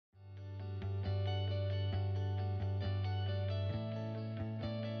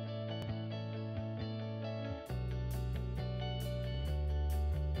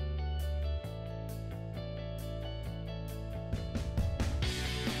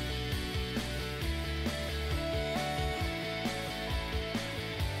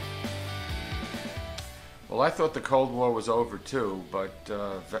Well, I thought the Cold War was over too, but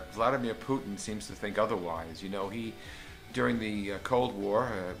Vladimir Putin seems to think otherwise. You know, during the Cold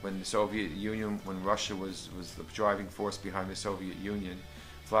War, when the Soviet Union, when Russia was the driving force behind the Soviet Union,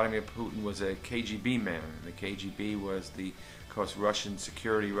 Vladimir Putin was a KGB man. The KGB was the, of course, Russian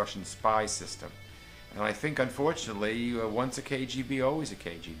security, Russian spy system. And I think, unfortunately, once a KGB, always a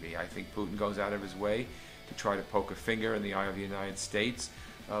KGB. I think Putin goes out of his way to try to poke a finger in the eye of the United States.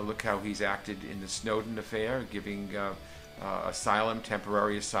 Look how he's acted in the Snowden affair, giving asylum,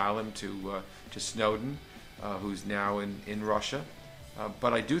 temporary asylum to Snowden, who's now in Russia.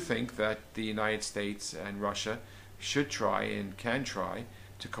 But I do think that the United States and Russia should try and can try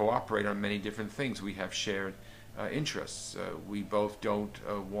to cooperate on many different things. We have shared interests. We both don't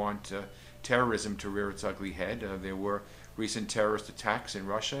want terrorism to rear its ugly head. There were recent terrorist attacks in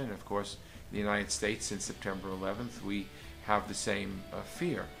Russia, and of course in the United States since September 11th. We have the same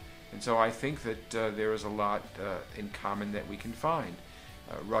fear. And so I think that there is a lot in common that we can find.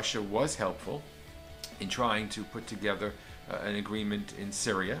 Russia was helpful in trying to put together an agreement in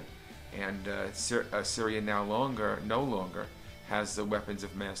Syria, and Syria no longer has the weapons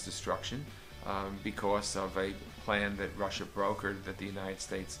of mass destruction because of a plan that Russia brokered that the United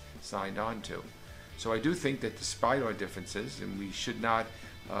States signed on to. So I do think that despite our differences, and we should not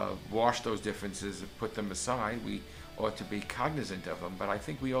wash those differences and put them aside, we ought to be cognizant of them, but I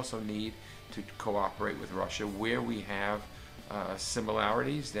think we also need to cooperate with Russia. Where we have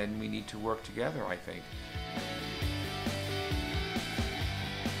similarities, then we need to work together, I think.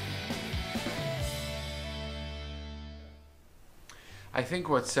 I think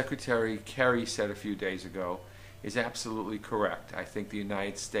what Secretary Kerry said a few days ago is absolutely correct. I think the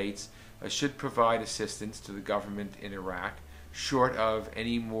United States should provide assistance to the government in Iraq, short of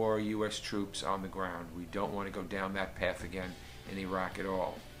any more U.S. troops on the ground. We don't want to go down that path again in Iraq at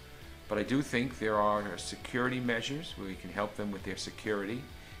all. But I do think there are security measures where we can help them with their security,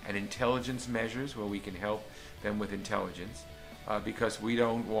 and intelligence measures where we can help them with intelligence, because we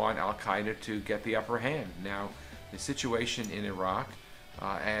don't want Al-Qaeda to get the upper hand. Now, the situation in Iraq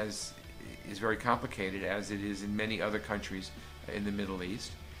is very complicated, as it is in many other countries in the Middle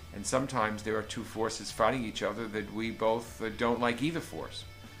East. And sometimes there are two forces fighting each other that we both don't like either force.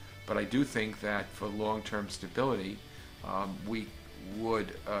 But I do think that for long-term stability, we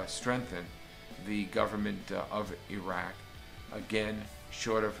would strengthen the government of Iraq, again,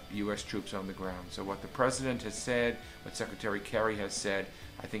 short of U.S. troops on the ground. So what the President has said, what Secretary Kerry has said,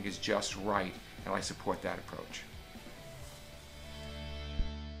 I think is just right, and I support that approach.